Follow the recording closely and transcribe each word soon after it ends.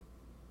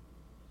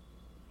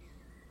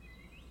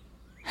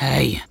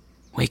Hey,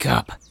 wake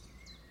up.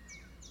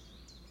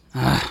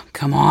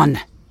 Come on.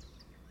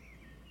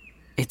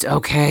 It's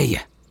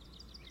okay.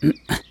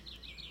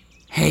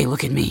 Hey,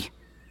 look at me.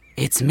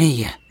 It's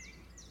me.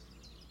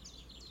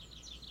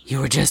 You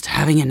were just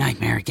having a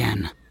nightmare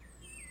again.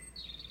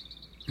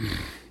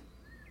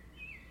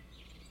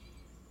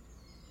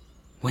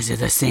 Was it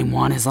the same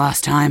one as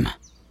last time?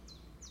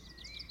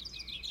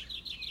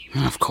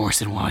 Of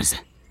course it was.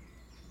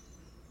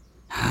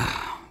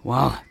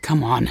 Well,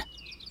 come on.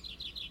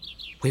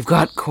 We've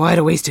got quite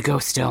a ways to go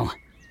still.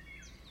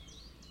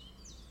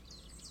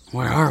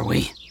 Where are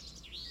we?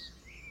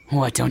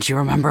 What, don't you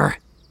remember?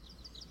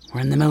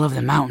 We're in the middle of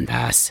the mountain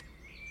pass.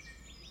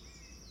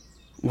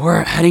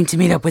 We're heading to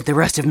meet up with the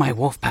rest of my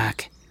wolf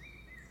pack.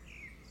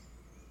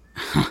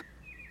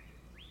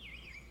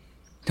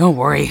 Don't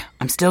worry,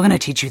 I'm still gonna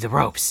teach you the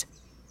ropes.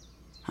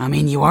 I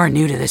mean, you are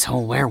new to this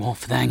whole werewolf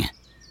thing.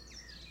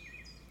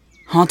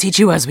 I'll teach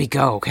you as we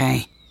go,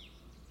 okay?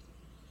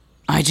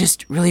 I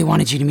just really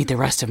wanted you to meet the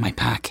rest of my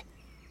pack.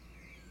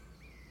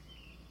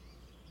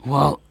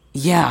 Well,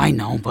 yeah, I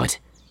know, but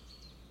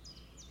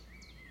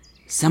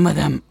some of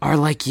them are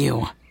like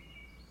you.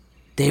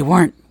 They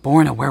weren't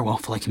born a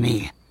werewolf like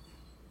me.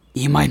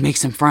 You might make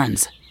some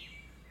friends.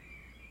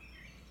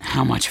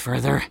 How much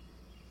further?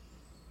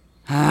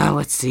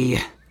 Let's see.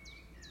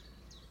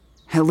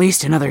 At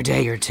least another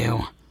day or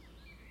two.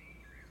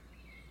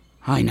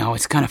 I know,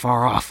 it's kind of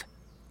far off.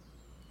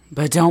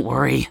 But don't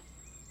worry.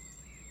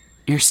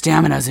 Your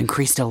stamina's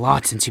increased a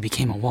lot since you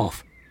became a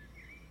wolf.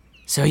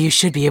 So you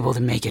should be able to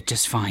make it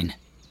just fine.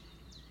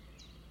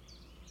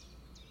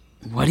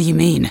 What do you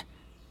mean?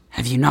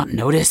 Have you not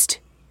noticed?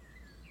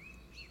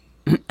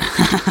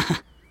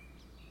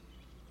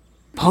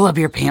 Pull up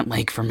your pant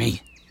leg for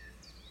me.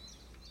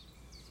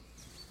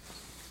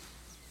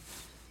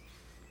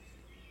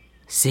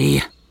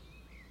 See?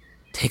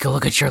 Take a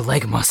look at your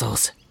leg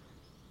muscles.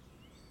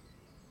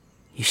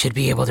 You should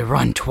be able to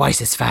run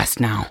twice as fast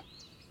now.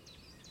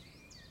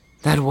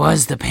 That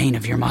was the pain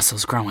of your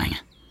muscles growing.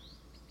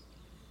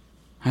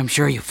 I'm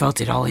sure you felt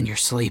it all in your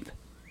sleep.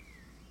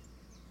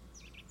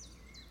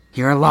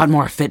 You're a lot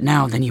more fit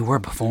now than you were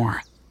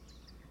before.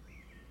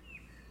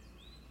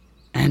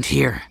 And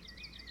here,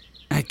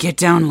 get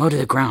down low to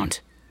the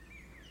ground.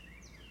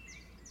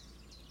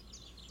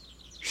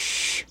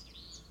 Shh.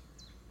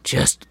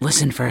 Just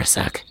listen for a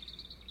sec.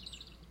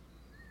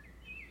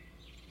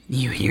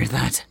 You hear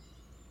that?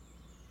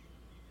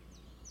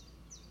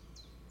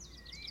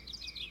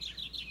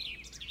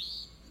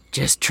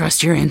 Just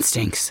trust your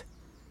instincts.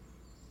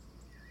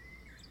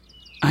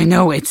 I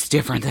know it's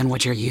different than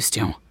what you're used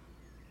to.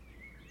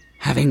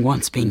 Having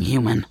once been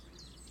human,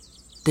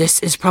 this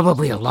is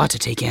probably a lot to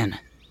take in.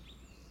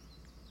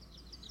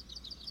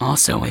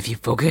 Also, if you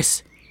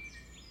focus,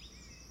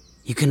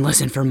 you can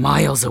listen for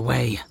miles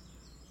away.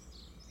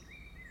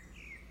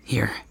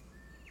 Here.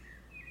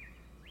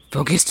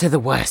 Focus to the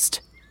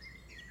west.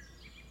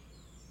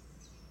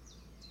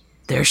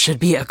 There should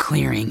be a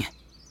clearing.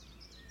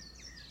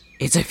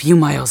 It's a few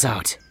miles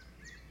out.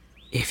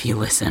 If you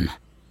listen,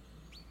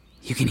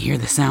 you can hear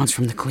the sounds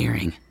from the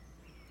clearing.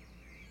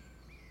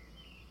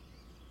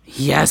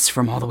 Yes,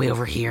 from all the way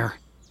over here.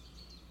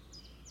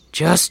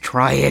 Just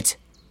try it.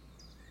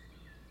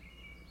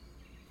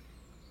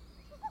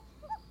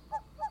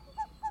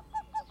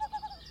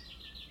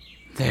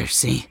 There,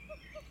 see?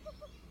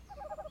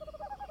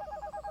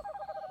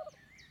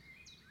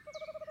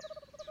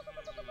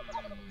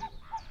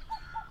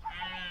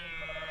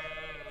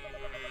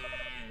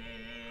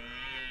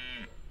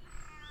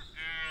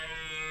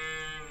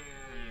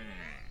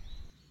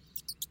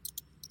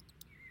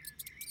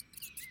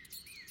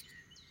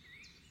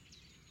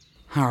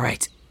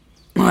 Alright,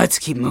 let's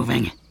keep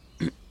moving.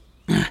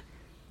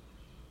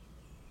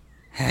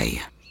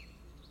 Hey,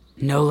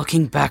 no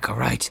looking back,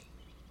 alright?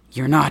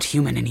 You're not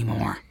human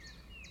anymore.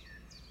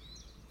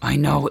 I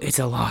know it's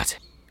a lot,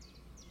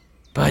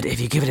 but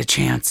if you give it a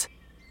chance,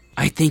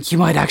 I think you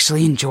might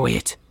actually enjoy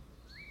it.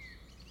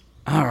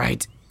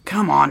 Alright,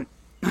 come on.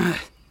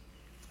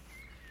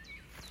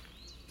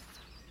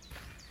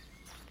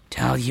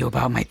 Tell you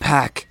about my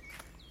pack.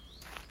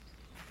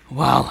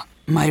 Well,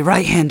 my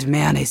right-hand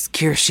man is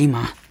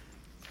Kirishima.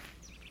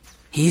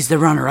 He's the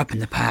runner-up in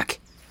the pack.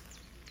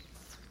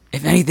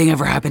 If anything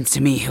ever happens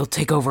to me, he'll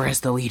take over as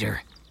the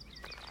leader.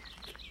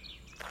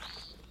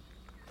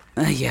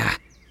 Yeah.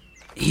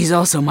 He's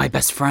also my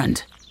best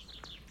friend.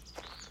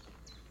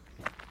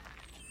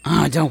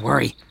 Don't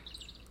worry.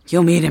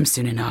 You'll meet him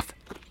soon enough.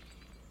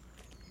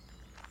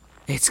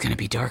 It's gonna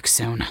be dark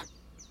soon.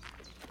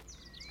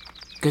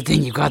 Good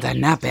thing you got that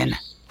nap in.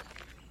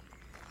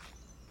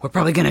 We're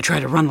probably gonna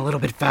try to run a little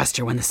bit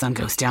faster when the sun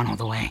goes down all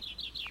the way.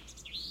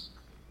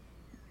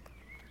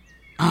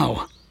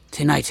 Oh,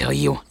 didn't I tell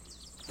you?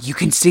 You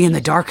can see in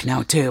the dark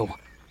now, too.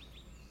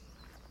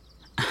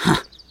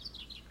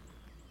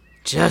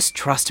 Just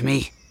trust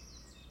me.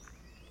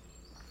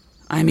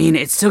 I mean,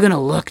 it's still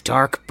gonna look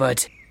dark,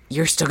 but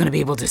you're still gonna be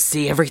able to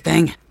see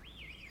everything.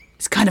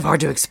 It's kind of hard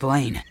to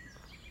explain.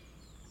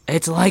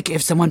 It's like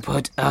if someone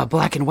put a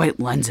black and white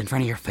lens in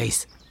front of your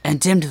face. and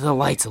dimmed the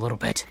lights a little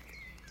bit.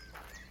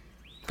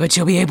 But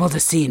you'll be able to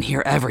see and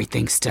hear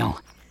everything still,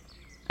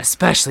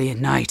 especially at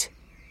night.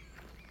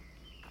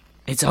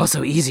 It's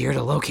also easier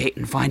to locate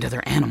and find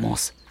other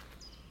animals.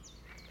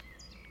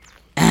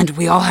 And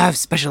we all have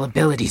special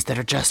abilities that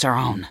are just our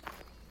own.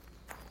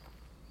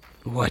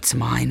 What's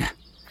mine?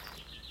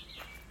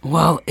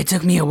 Well, it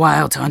took me a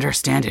while to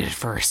understand it at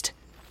first.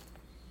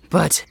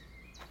 But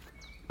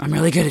I'm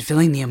really good at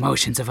feeling the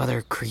emotions of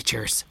other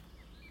creatures,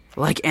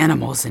 like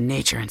animals in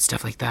nature and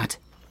stuff like that.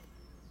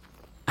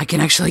 I can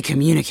actually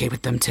communicate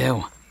with them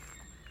too,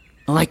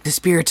 like the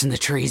spirits in the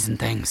trees and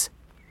things.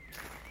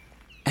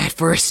 At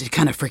first, it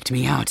kind of freaked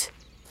me out,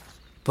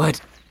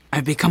 but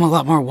I've become a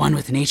lot more one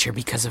with nature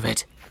because of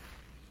it.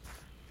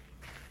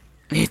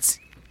 It's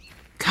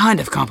kind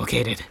of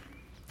complicated.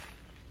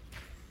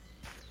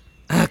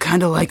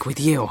 Kind of like with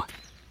you.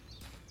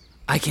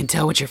 I can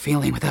tell what you're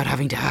feeling without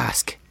having to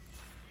ask.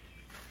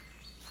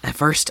 At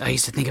first, I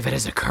used to think of it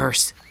as a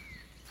curse.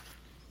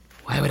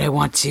 Why would I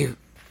want to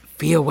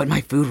feel what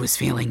my food was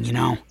feeling, you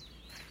know?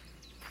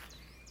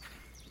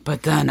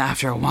 But then,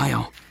 after a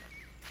while,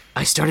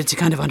 I started to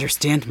kind of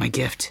understand my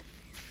gift.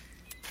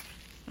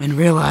 And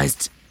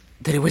realized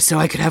that it was so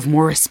I could have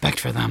more respect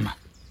for them.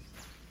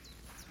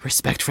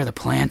 Respect for the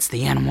plants,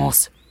 the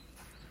animals,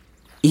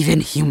 even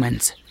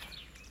humans,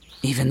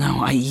 even though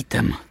I eat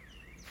them.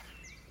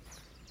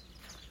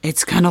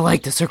 It's kind of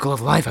like the circle of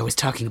life I was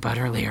talking about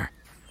earlier.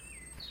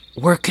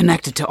 We're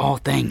connected to all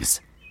things.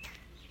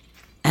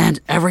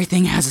 And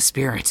everything has a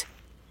spirit,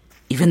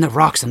 even the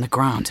rocks on the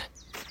ground.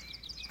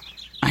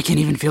 I can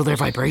even feel their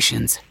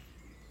vibrations.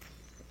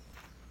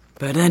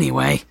 But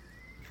anyway,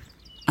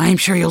 I'm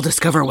sure you'll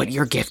discover what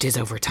your gift is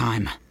over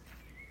time.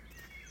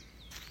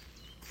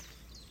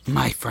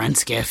 My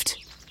friend's gift.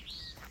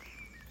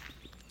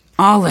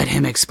 I'll let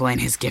him explain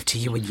his gift to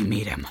you when you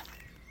meet him.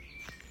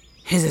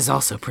 His is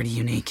also pretty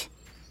unique.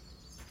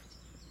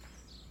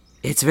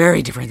 It's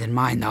very different than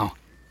mine, though.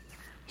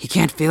 He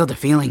can't feel the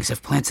feelings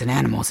of plants and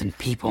animals and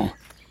people.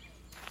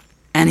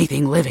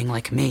 Anything living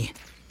like me.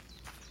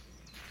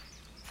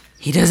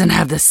 He doesn't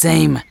have the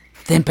same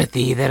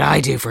sympathy that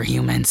I do for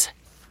humans.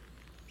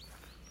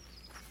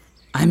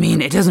 I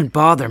mean, it doesn't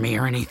bother me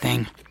or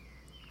anything.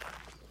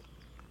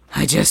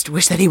 I just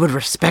wish that he would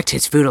respect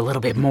his food a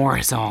little bit more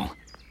is all.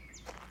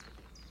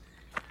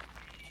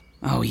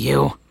 Oh,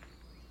 you?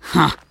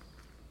 Huh.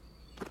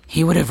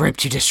 He would have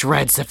ripped you to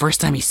shreds the first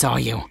time he saw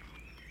you.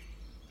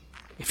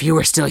 If you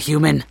were still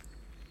human,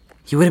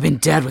 you would have been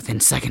dead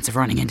within seconds of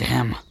running into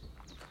him.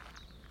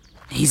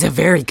 He's a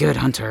very good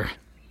hunter.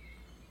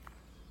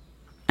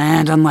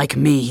 And unlike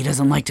me, he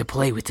doesn't like to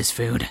play with his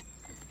food.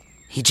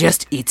 He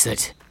just eats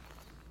it.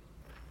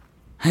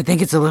 I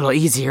think it's a little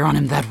easier on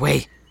him that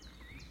way,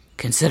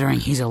 considering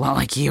he's a lot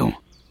like you.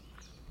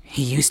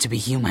 He used to be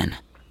human.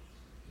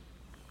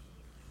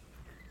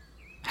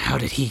 How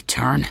did he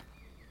turn?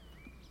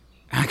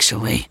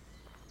 Actually,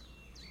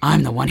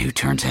 I'm the one who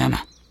turned him.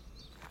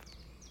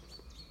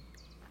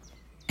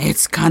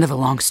 It's kind of a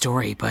long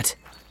story, but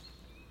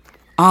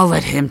I'll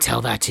let him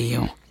tell that to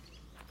you.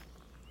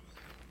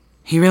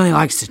 He really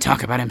likes to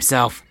talk about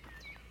himself.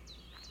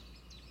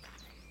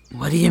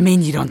 What do you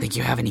mean you don't think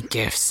you have any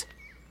gifts?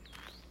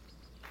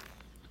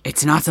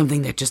 It's not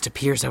something that just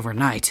appears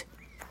overnight.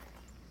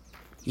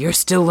 You're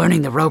still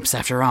learning the ropes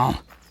after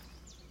all.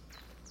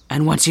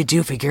 And once you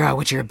do figure out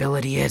what your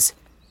ability is,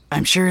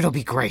 I'm sure it'll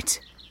be great.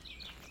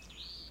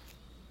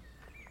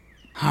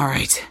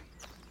 Alright.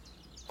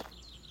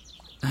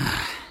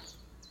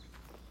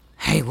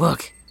 Hey,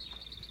 look.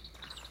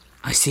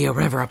 I see a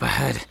river up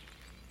ahead.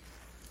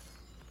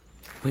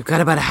 We've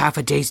got about a half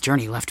a day's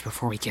journey left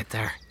before we get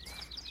there.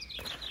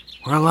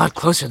 We're a lot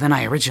closer than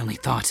I originally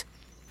thought.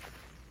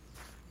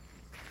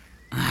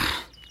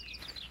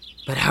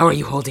 But how are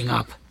you holding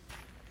up?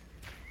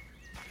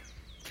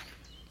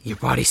 Your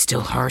body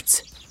still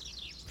hurts?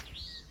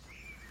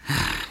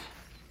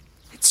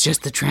 It's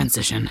just the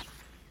transition.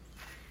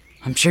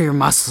 I'm sure your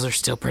muscles are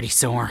still pretty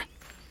sore.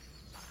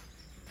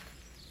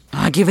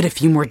 I'll give it a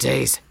few more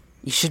days.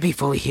 You should be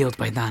fully healed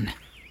by then.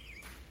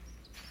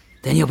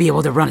 Then you'll be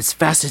able to run as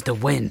fast as the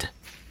wind.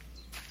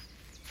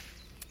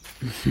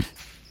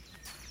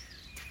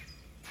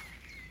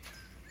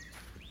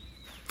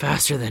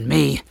 Faster than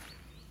me?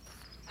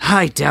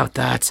 I doubt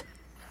that.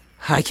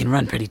 I can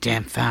run pretty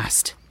damn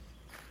fast.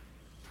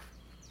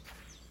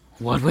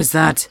 What was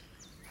that?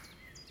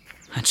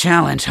 A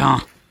challenge,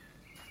 huh?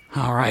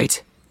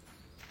 Alright.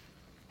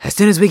 As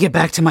soon as we get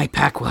back to my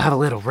pack, we'll have a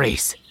little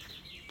race.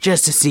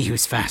 Just to see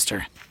who's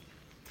faster.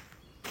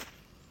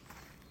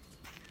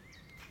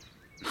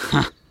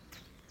 Huh.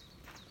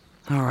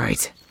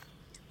 Alright.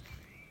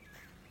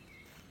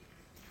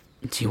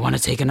 Do you want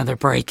to take another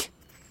break?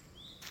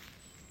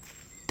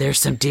 There's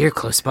some deer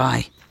close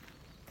by.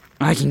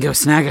 I can go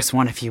snag us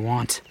one if you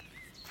want.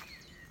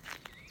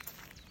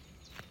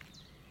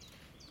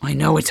 I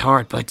know it's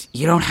hard, but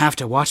you don't have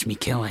to watch me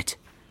kill it.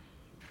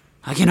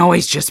 I can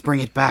always just bring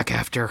it back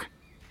after.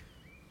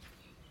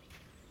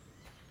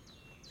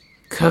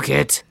 Cook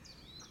it.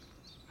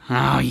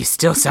 Oh, you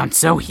still sound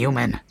so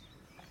human.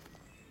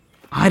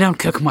 I don't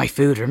cook my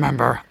food,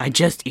 remember? I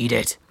just eat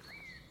it.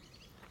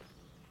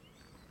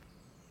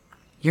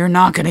 You're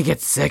not gonna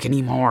get sick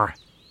anymore.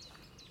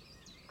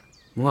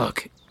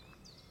 Look,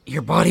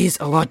 your body's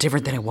a lot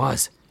different than it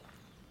was.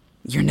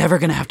 You're never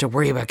gonna have to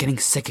worry about getting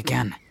sick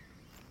again.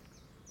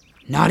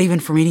 Not even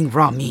from eating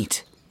raw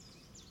meat.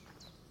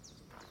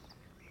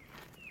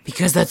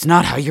 Because that's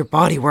not how your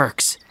body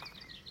works.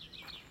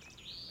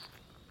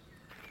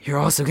 You're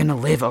also gonna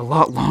live a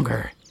lot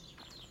longer.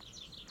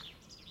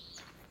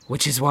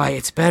 Which is why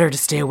it's better to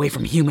stay away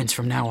from humans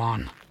from now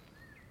on.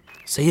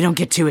 So you don't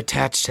get too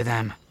attached to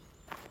them.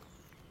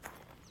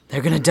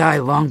 They're gonna die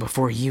long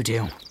before you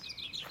do.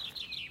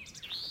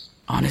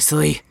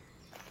 Honestly,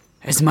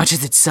 as much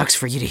as it sucks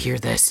for you to hear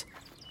this,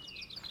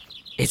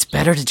 it's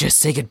better to just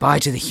say goodbye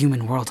to the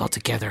human world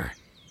altogether.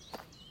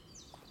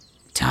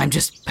 Time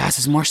just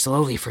passes more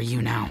slowly for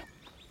you now.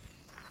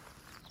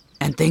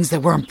 And things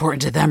that were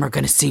important to them are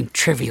gonna seem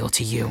trivial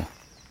to you.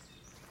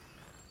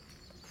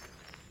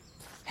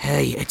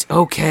 Hey, it's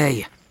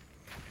okay.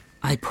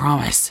 I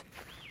promise.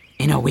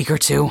 In a week or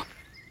two,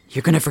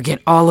 you're gonna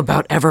forget all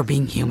about ever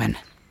being human.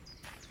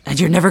 And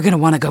you're never gonna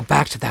want to go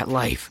back to that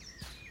life.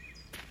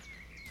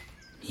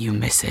 You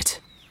miss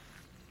it.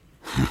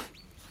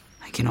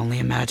 I can only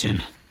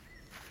imagine.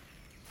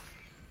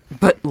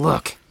 But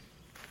look,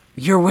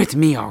 you're with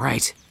me,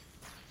 alright?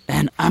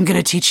 And I'm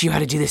gonna teach you how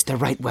to do this the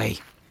right way.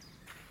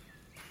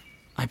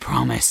 I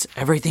promise,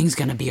 everything's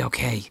gonna be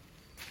okay.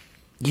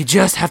 You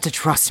just have to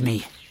trust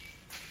me.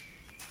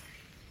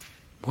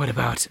 What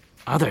about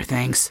other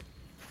things?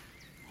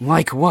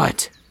 Like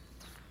what?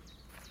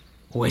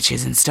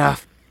 Witches and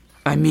stuff?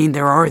 I mean,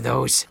 there are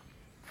those.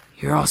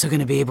 You're also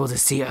gonna be able to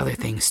see other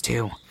things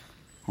too.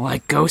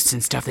 Like ghosts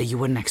and stuff that you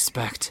wouldn't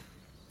expect.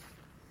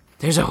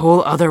 There's a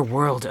whole other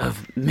world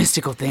of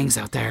mystical things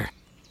out there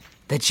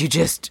that you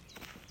just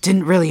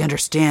didn't really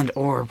understand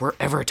or were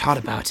ever taught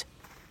about.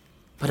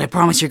 But I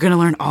promise you're gonna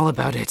learn all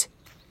about it.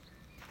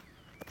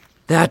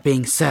 That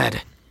being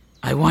said,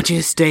 I want you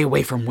to stay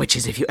away from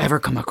witches if you ever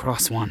come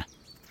across one.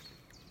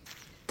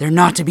 They're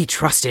not to be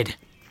trusted.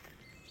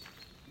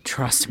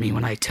 Trust me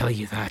when I tell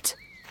you that.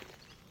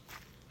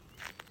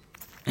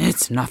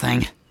 It's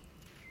nothing.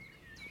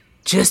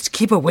 Just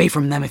keep away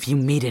from them if you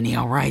meet any,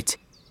 alright?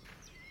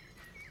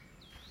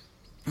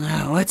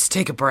 Let's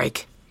take a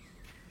break.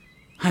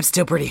 I'm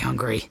still pretty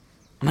hungry.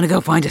 I'm gonna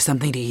go find us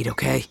something to eat,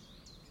 okay?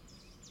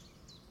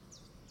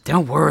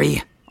 Don't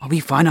worry, I'll be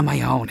fine on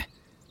my own.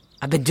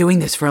 I've been doing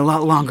this for a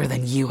lot longer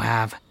than you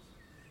have.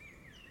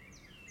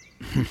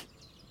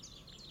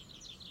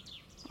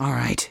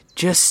 Alright,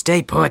 just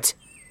stay put.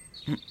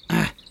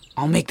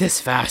 I'll make this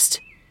fast.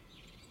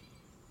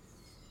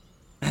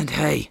 And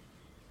hey,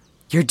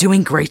 you're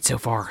doing great so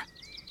far.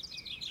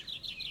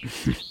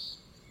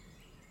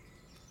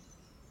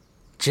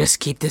 Just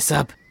keep this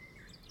up,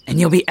 and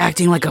you'll be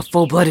acting like a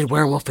full-blooded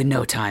werewolf in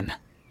no time.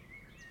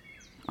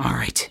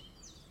 Alright.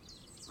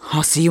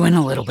 I'll see you in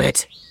a little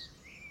bit.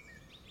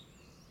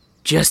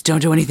 Just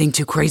don't do anything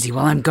too crazy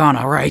while I'm gone,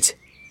 alright?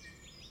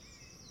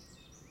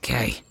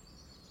 Okay.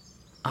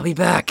 I'll be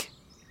back.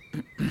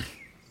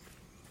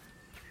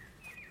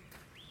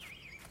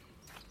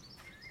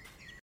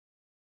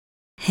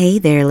 Hey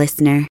there,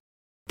 listener.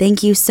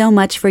 Thank you so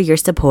much for your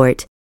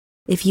support.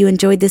 If you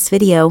enjoyed this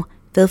video,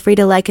 feel free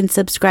to like and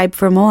subscribe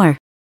for more.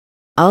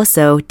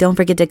 Also, don't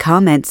forget to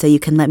comment so you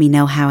can let me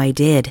know how I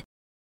did.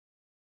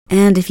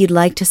 And if you'd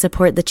like to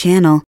support the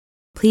channel,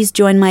 please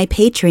join my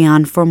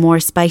Patreon for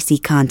more spicy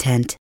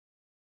content.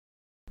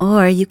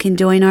 Or you can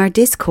join our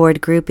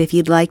Discord group if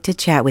you'd like to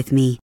chat with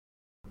me.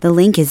 The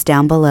link is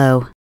down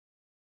below.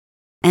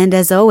 And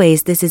as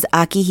always, this is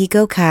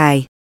Akihiko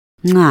Kai.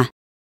 Mwah.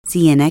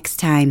 See you next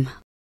time.